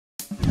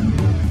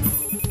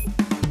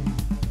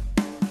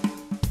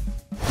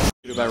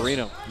by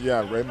Reno.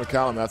 Yeah, Ray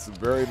McCallum, that's a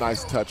very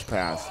nice touch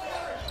pass.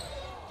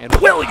 And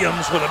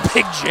Williams with a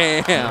big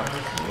jam.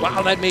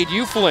 Wow, that made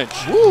you flinch.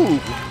 Woo,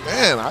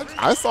 man,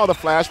 I saw the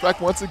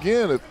flashback once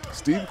again of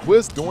Steve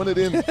Quist doing it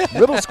in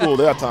middle school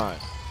that time.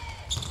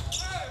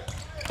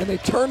 And they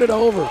turn it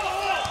over.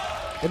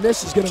 And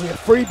this is going to be a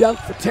free dunk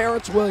for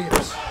Terrence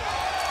Williams.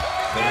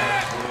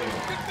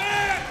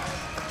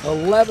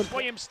 11.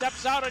 Williams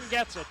steps out and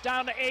gets it.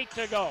 Down to 8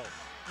 to go.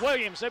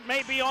 Williams, it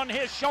may be on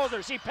his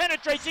shoulders. He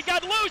penetrates, he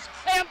got loose,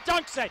 and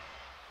dunks it.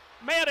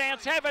 Mad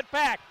Ants have it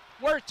back.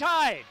 We're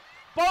tied.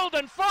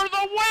 Bolden for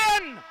the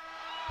win!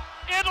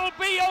 It'll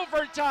be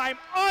overtime.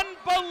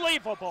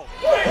 Unbelievable.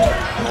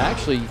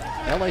 Actually,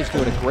 LA's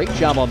doing a great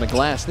job on the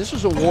glass. This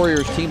is a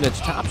Warriors team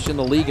that's tops in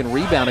the league in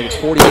rebounding at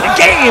 48 a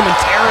game, and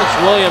Terrence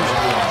Williams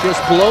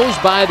just blows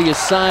by the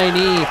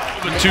assignee.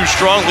 Too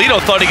strong. Lito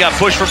thought he got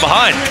pushed from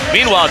behind.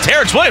 Meanwhile,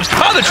 Terrence Williams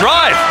on the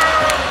drive.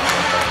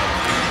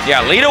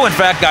 Yeah, Lito, in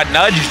fact, got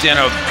nudged in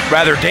a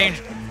rather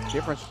dangerous.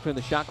 Difference between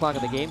the shot clock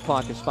and the game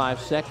clock is 5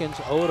 seconds.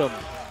 Odom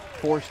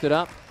forced it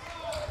up.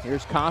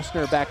 Here's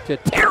Costner back to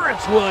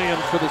Terrence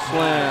Williams for the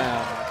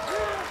slam.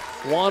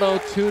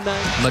 102-9.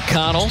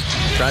 McConnell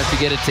tries to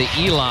get it to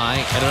Eli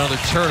and another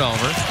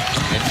turnover.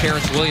 And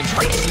Terrence Williams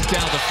races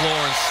down the floor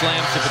and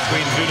slams it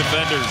between two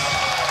defenders.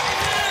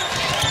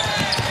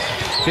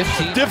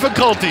 15.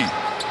 Difficulty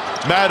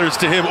matters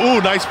to him.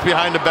 Ooh, nice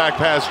behind the back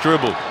pass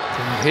dribble.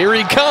 Here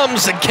he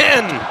comes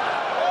again.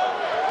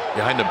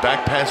 Behind the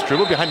back pass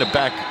dribble, behind the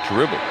back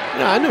dribble.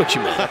 No, I knew what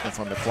you meant. That's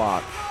on the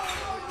clock.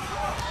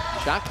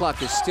 Shot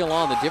clock is still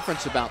on. The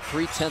difference about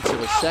 0.3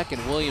 of a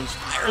second. Williams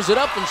fires it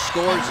up and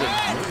scores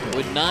it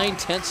with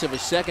 0.9 of a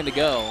second to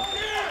go.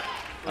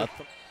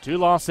 To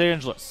Los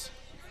Angeles.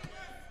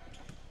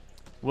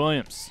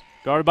 Williams,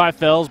 guarded by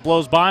Fells,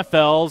 blows by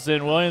Fells,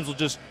 and Williams will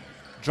just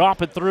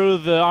drop it through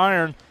the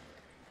iron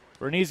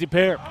for an easy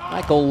pair.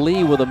 Michael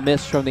Lee with a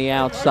miss from the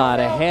outside.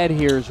 Ahead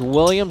here's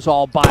Williams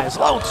all by his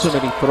lonesome,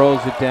 and he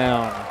throws it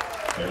down.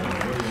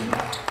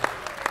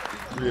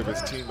 Three of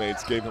his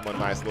teammates gave him a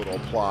nice little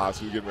applause.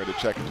 He was getting ready to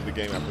check into the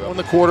game after that. In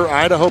the quarter,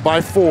 Idaho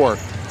by 4.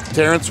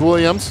 Terrence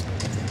Williams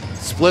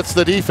splits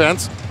the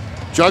defense,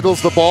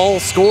 juggles the ball,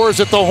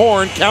 scores at the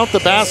horn, count the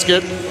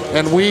basket,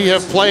 and we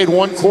have played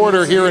one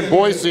quarter here in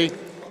Boise.